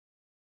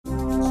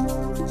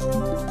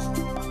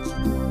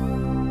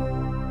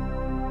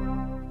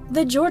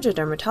The Georgia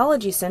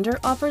Dermatology Center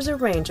offers a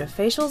range of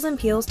facials and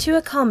peels to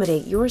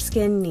accommodate your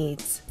skin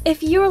needs.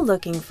 If you're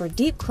looking for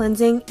deep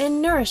cleansing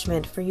and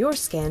nourishment for your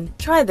skin,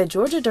 try the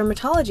Georgia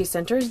Dermatology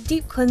Center's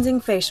Deep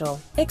Cleansing Facial.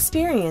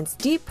 Experience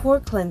deep pore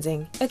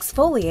cleansing,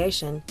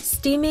 exfoliation,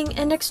 steaming,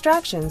 and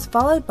extractions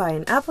followed by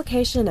an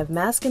application of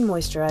mask and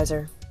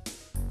moisturizer.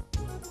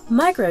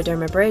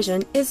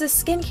 Microdermabrasion is a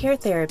skincare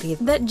therapy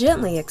that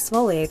gently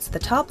exfoliates the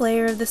top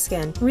layer of the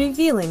skin,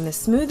 revealing the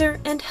smoother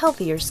and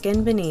healthier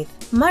skin beneath.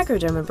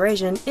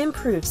 Microdermabrasion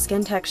improves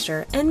skin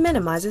texture and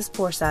minimizes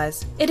pore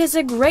size. It is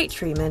a great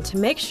treatment to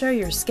make sure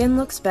your skin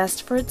looks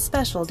best for its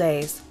special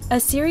days. A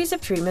series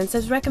of treatments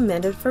is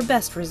recommended for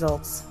best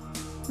results.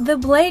 The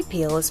blade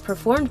peel is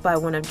performed by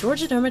one of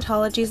Georgia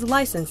Dermatology's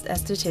licensed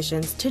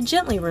estheticians to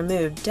gently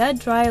remove dead,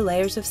 dry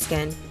layers of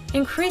skin,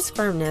 increase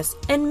firmness,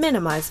 and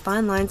minimize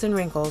fine lines and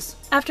wrinkles.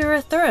 After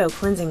a thorough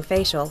cleansing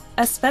facial,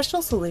 a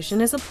special solution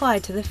is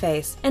applied to the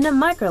face, and a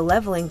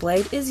micro-leveling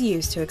blade is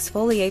used to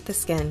exfoliate the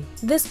skin.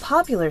 This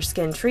popular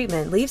skin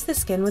treatment leaves the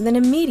skin with an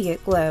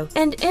immediate glow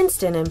and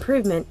instant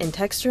improvement in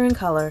texture and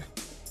color.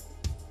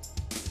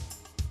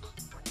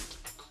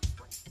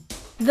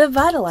 The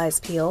Vitalize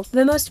Peel,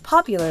 the most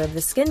popular of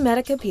the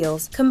SkinMedica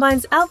Peels,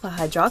 combines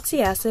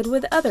alpha-hydroxy acid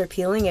with other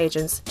peeling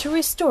agents to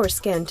restore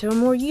skin to a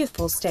more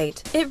youthful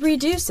state. It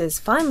reduces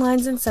fine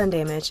lines and sun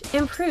damage,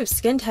 improves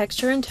skin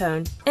texture and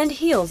tone, and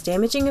heals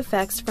damaging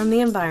effects from the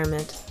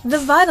environment. The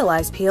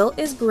Vitalize Peel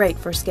is great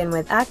for skin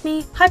with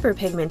acne,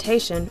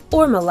 hyperpigmentation,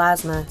 or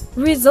melasma.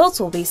 Results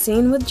will be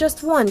seen with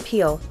just one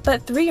peel,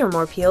 but 3 or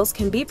more peels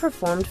can be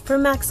performed for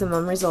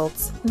maximum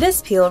results.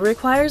 This peel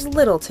requires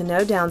little to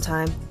no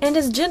downtime and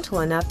is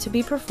gentle enough to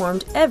be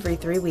performed every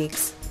 3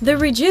 weeks. The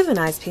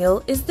Vitalize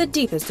Peel is the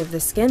deepest of the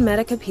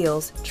SkinMedica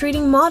Peels,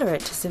 treating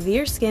moderate to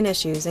severe skin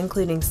issues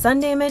including sun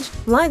damage,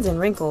 lines and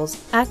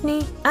wrinkles,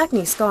 acne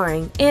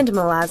scarring, and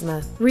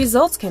melasma.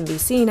 Results can be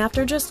seen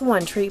after just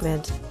one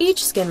treatment.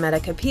 Each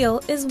SkinMedica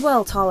Peel is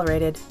well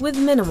tolerated with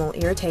minimal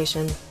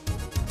irritation.